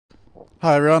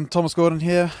Hi everyone, Thomas Gordon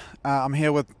here. I'm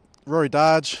here with Rory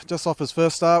Darge, just off his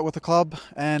first start with the club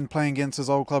and playing against his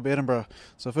old club Edinburgh.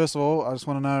 So first of all, I just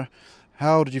want to know,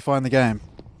 how did you find the game?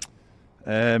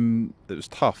 It was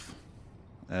tough.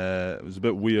 It was a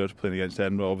bit weird playing against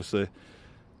Edinburgh. Obviously,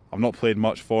 I've not played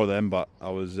much for them, but I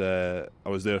was there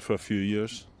for a few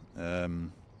years,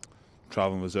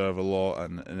 travelling reserve a lot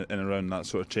and in and around that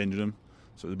sort of changing room.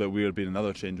 So it was a bit weird being in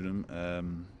another changing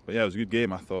room. But yeah, it was a good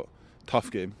game. I thought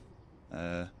tough game,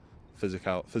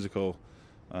 physical,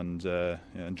 and yeah,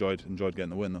 enjoyed getting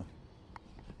the win though.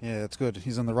 Yeah, it's good.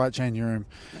 He's in the right changing room.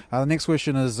 The next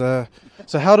question is, so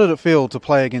how did it feel to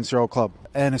play against your old club,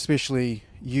 and especially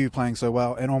you playing so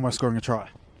well and almost scoring a try?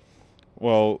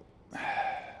 Well,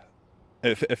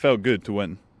 it felt good to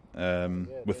win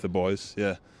with the boys.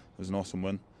 Yeah, it was an awesome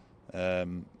win.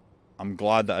 I'm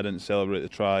glad that I didn't celebrate the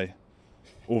try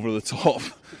over the top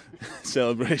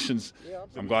celebrations.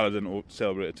 I'm glad I didn't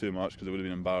celebrate it too much because it would have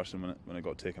been embarrassing when it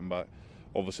got taken back.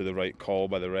 Obviously the right call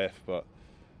by the ref, but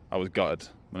I was gutted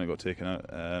when it got taken out.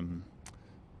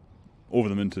 Over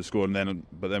the moon to score,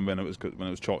 but then when it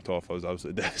was chalked off, I was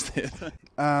absolutely devastated.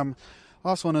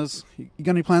 Last one is, you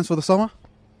got any plans for the summer?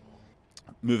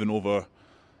 Moving over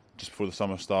just before the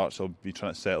summer starts, I'll be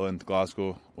trying to settle into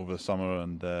Glasgow over the summer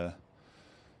and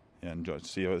enjoy to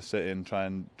see out the city and try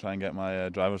and get my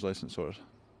driver's license sorted.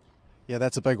 Yeah,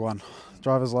 that's a big one.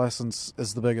 Driver's license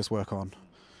is the biggest work on,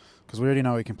 because we already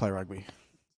know he can play rugby.